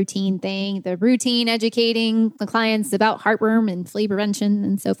the routine educating the clients about heartworm and flea prevention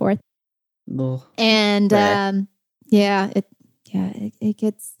and so forth. Ugh. And it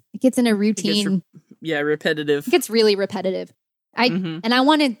gets in a routine. Repetitive. It gets really repetitive. And I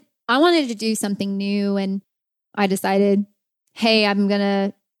wanted to do something new, and I decided, hey, I'm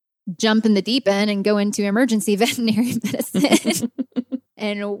gonna jump in the deep end and go into emergency veterinary medicine.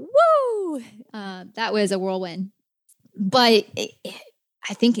 And woo, that was a whirlwind. But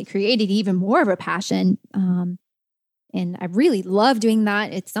I think it created even more of a passion. And I really love doing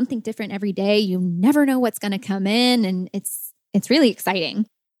that. It's something different every day. You never know what's going to come in, and it's really exciting.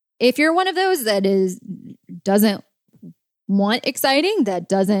 If you're one of those that doesn't want exciting, that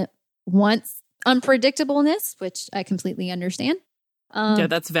doesn't want unpredictableness, which I completely understand.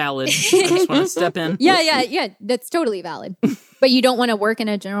 That's valid. I just want to step in. Yeah. That's totally valid. But you don't want to work in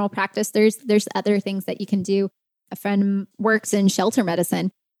a general practice. There's other things that you can do. A friend works in shelter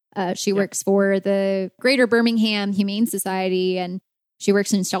medicine. She works for the Greater Birmingham Humane Society, and She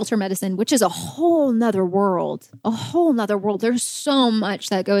works in shelter medicine, which is a whole nother world, There's so much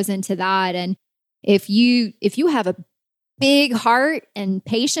that goes into that. And if you have a big heart and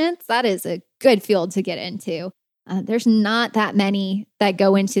patience, that is a good field to get into. There's not that many that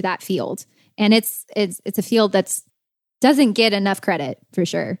go into that field. And it's a field that's doesn't get enough credit for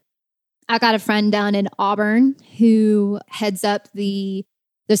sure. I got a friend down in Auburn who heads up the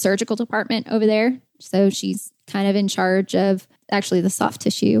surgical department over there. So she's kind of in charge of actually the soft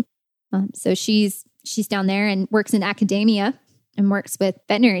tissue. So she's down there and works in academia and works with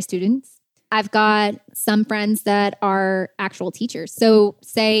veterinary students. I've got some friends that are actual teachers. So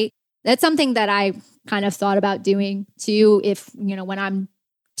say that's something that I kind of thought about doing too. If, when I'm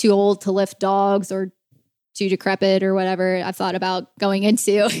too old to lift dogs or too decrepit or whatever, I've thought about going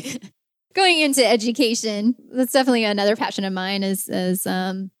into education. That's definitely another passion of mine is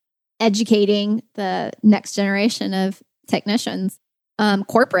educating the next generation of technicians,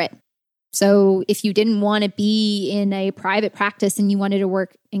 corporate. So if you didn't want to be in a private practice and you wanted to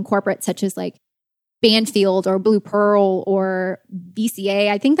work in corporate, such as like Banfield or Blue Pearl or BCA,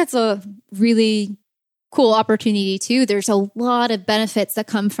 I think that's a really cool opportunity too. There's a lot of benefits that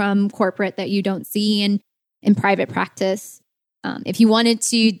come from corporate that you don't see in private practice. If you wanted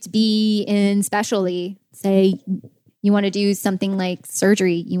to be in specialty, say you want to do something like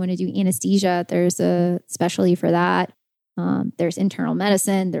surgery, you want to do anesthesia, there's a specialty for that. There's internal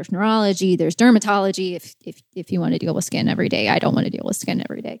medicine, there's neurology, there's dermatology. If you want to deal with skin every day, I don't want to deal with skin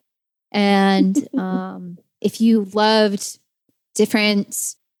every day. And if you loved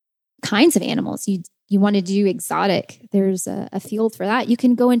different kinds of animals, you want to do exotic, there's a field for that. You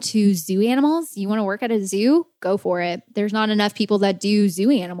can go into zoo animals. You want to work at a zoo? Go for it. There's not enough people that do zoo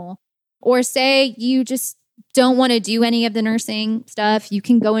animal. Or say you just don't want to do any of the nursing stuff, you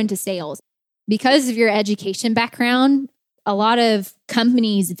can go into sales. Because of your education background, a lot of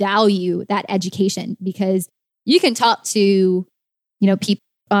companies value that education because you can talk to,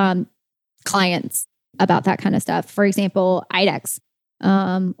 clients about that kind of stuff. For example, IDEX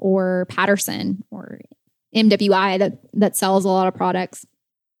or Patterson or MWI that sells a lot of products.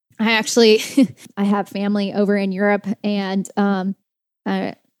 I have family over in Europe, and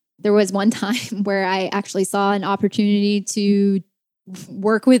there was one time where I actually saw an opportunity to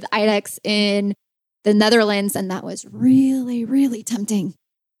work with IDEX in the Netherlands, and that was really, really tempting.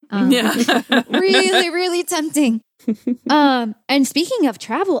 Really, really tempting. And speaking of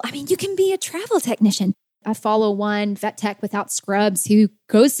travel, you can be a travel technician. I follow one vet tech without scrubs who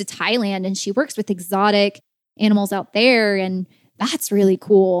goes to Thailand and she works with exotic animals out there. And that's really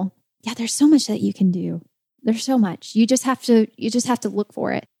cool. Yeah, there's so much that you can do. There's so much. You just have to look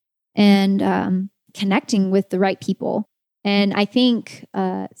for it and connecting with the right people. And I think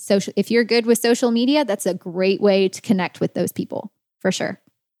if you're good with social media, that's a great way to connect with those people for sure.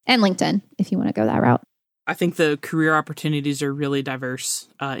 And LinkedIn, if you want to go that route. I think the career opportunities are really diverse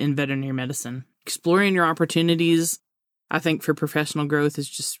in veterinary medicine. Exploring your opportunities, I think, for professional growth is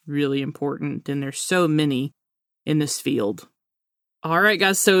just really important. And there's so many in this field. All right,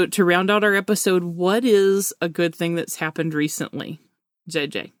 guys. So to round out our episode, what is a good thing that's happened recently?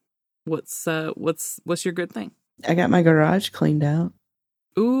 JJ, what's your good thing? I got my garage cleaned out.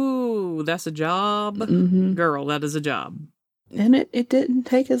 Ooh, that's a job. Mm-hmm. Girl, that is a job. And it didn't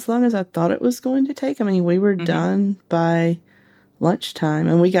take as long as I thought it was going to take. We were done by lunchtime,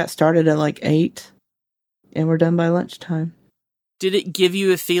 and we got started at like 8, and we're done by lunchtime. Did it give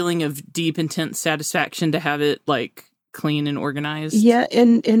you a feeling of deep, intense satisfaction to have it like clean and organized? Yeah,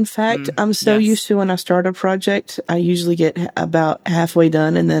 in fact, I'm so used to when I start a project, I usually get about halfway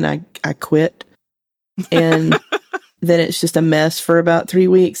done, and then I quit. And then it's just a mess for about 3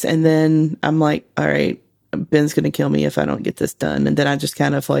 weeks. And then I'm like, all right, Ben's going to kill me if I don't get this done. And then I just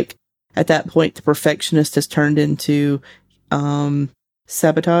kind of like, at that point, the perfectionist has turned into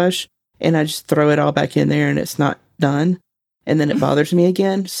sabotage. And I just throw it all back in there and it's not done. And then it bothers me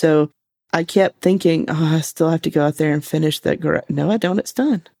again. So I kept thinking, I still have to go out there and finish that. No, I don't. It's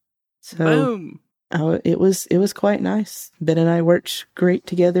done. So boom. It was quite nice. Ben and I worked great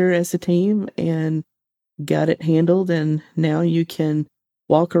together as a team and got it handled, and now you can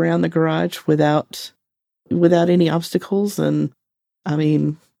walk around the garage without any obstacles. And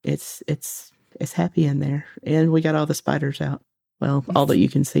it's happy in there, and we got all the spiders out. Well, all that you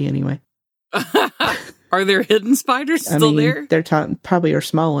can see anyway. Are there hidden spiders still there? They're probably are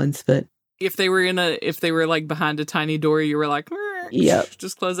small ones, but if they were like behind a tiny door, you were like, yep,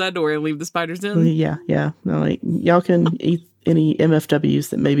 just close that door and leave the spiders in. Yeah. No, like, y'all can eat any MFWs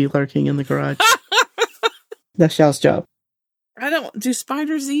that may be lurking in the garage. That's y'all's job. Do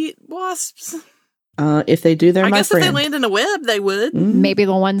spiders eat wasps? If they do, they're I my guess friend. if they land in a web, they would. Maybe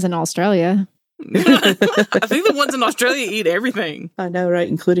the ones in Australia. I think the ones in Australia eat everything. I know, right?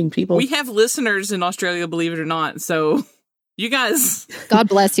 Including people. We have listeners in Australia, believe it or not. So you guys, God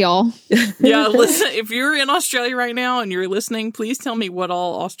bless y'all. yeah, listen. If you're in Australia right now and you're listening, please tell me what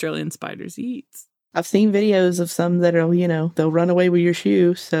all Australian spiders eat. I've seen videos of some that are, they'll run away with your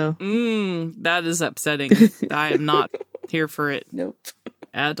shoe. So That is upsetting. I am not here for it. Nope.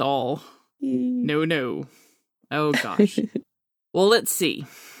 At all. No. Oh gosh. Well, let's see.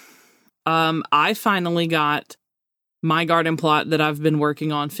 I finally got my garden plot that I've been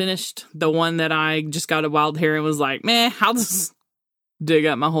working on finished. The one that I just got a wild hair and was like, meh, I'll just dig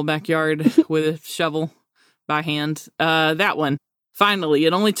up my whole backyard with a shovel by hand. That one. Finally,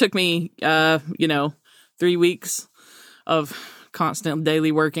 it only took me, 3 weeks of constant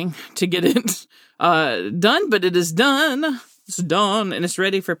daily working to get it done, but it is done. It's done, and it's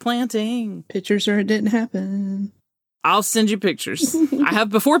ready for planting. Pictures or it didn't happen. I'll send you pictures. I have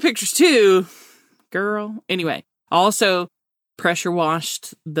before pictures, too, girl. Anyway, I also pressure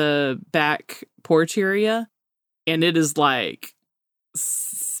washed the back porch area, and it is,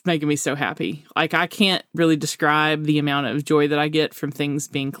 making me so happy. I can't really describe the amount of joy that I get from things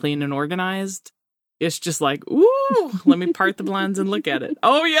being clean and organized. It's just ooh, let me part the blinds and look at it.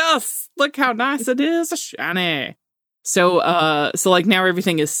 Oh, yes. Look how nice it is. Shiny. So now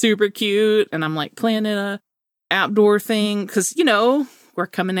everything is super cute, and I'm planning a outdoor thing because, we're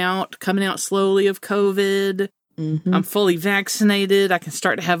coming out slowly of COVID. Mm-hmm. I'm fully vaccinated. I can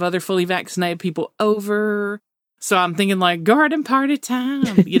start to have other fully vaccinated people over. So I'm thinking garden party time,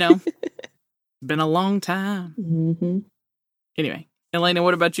 Been a long time. Mm-hmm. Anyway, Elena,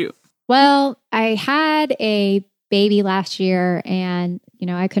 what about you? Well, I had a baby last year and,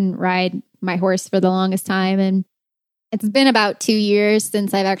 I couldn't ride my horse for the longest time. And it's been about 2 years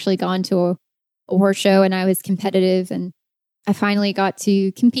since I've actually gone to a horse show and I was competitive. And I finally got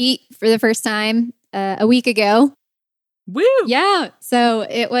to compete for the first time a week ago. Woo! Yeah. So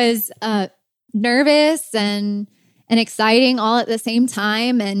it was nervous and exciting all at the same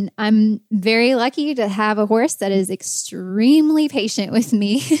time. And I'm very lucky to have a horse that is extremely patient with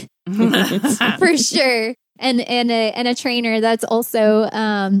me for sure. And a trainer that's also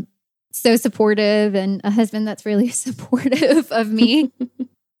so supportive, and a husband that's really supportive of me.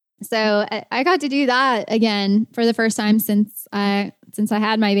 So I got to do that again for the first time since I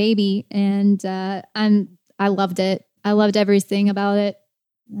had my baby, and I loved it. I loved everything about it,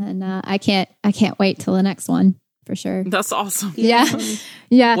 and I can't wait till the next one for sure. That's awesome.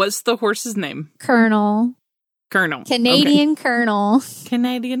 Yeah. What's the horse's name? Colonel. Canadian okay. Colonel.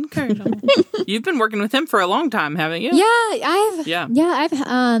 Canadian Colonel. You've been working with him for a long time, haven't you?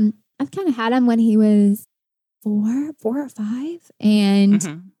 I've kind of had him when he was 4 or 5,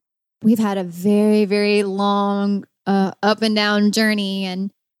 and we've had a very, very long up and down journey,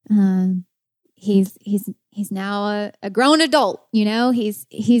 and he's now a grown adult. It's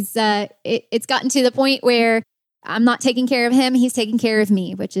gotten to the point where I'm not taking care of him; he's taking care of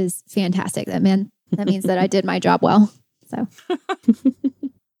me, which is fantastic. That means that I did my job well. So,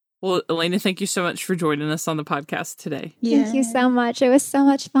 well, Elena, thank you so much for joining us on the podcast today. Thank you so much. It was so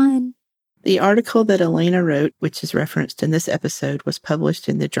much fun. The article that Elena wrote, which is referenced in this episode, was published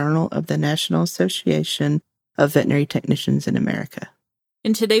in the Journal of the National Association of Veterinary Technicians in America.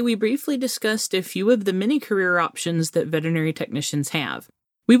 And today we briefly discussed a few of the many career options that veterinary technicians have.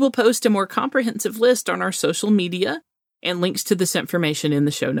 We will post a more comprehensive list on our social media and links to this information in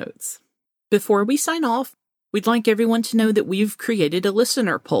the show notes. Before we sign off, we'd like everyone to know that we've created a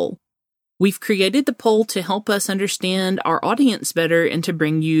listener poll. We've created the poll to help us understand our audience better and to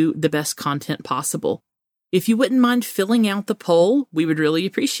bring you the best content possible. If you wouldn't mind filling out the poll, we would really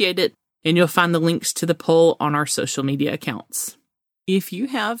appreciate it, and you'll find the links to the poll on our social media accounts. If you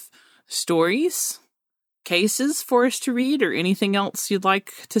have stories, cases for us to read, or anything else you'd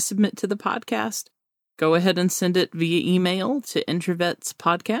like to submit to the podcast, go ahead and send it via email to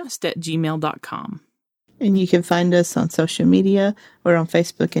introvetspodcast@gmail.com. And you can find us on social media. We're on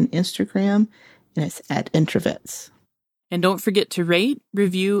Facebook and Instagram, and it's @introvets. And don't forget to rate,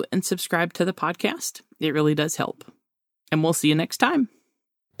 review, and subscribe to the podcast. It really does help. And we'll see you next time.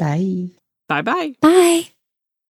 Bye. Bye-bye. Bye.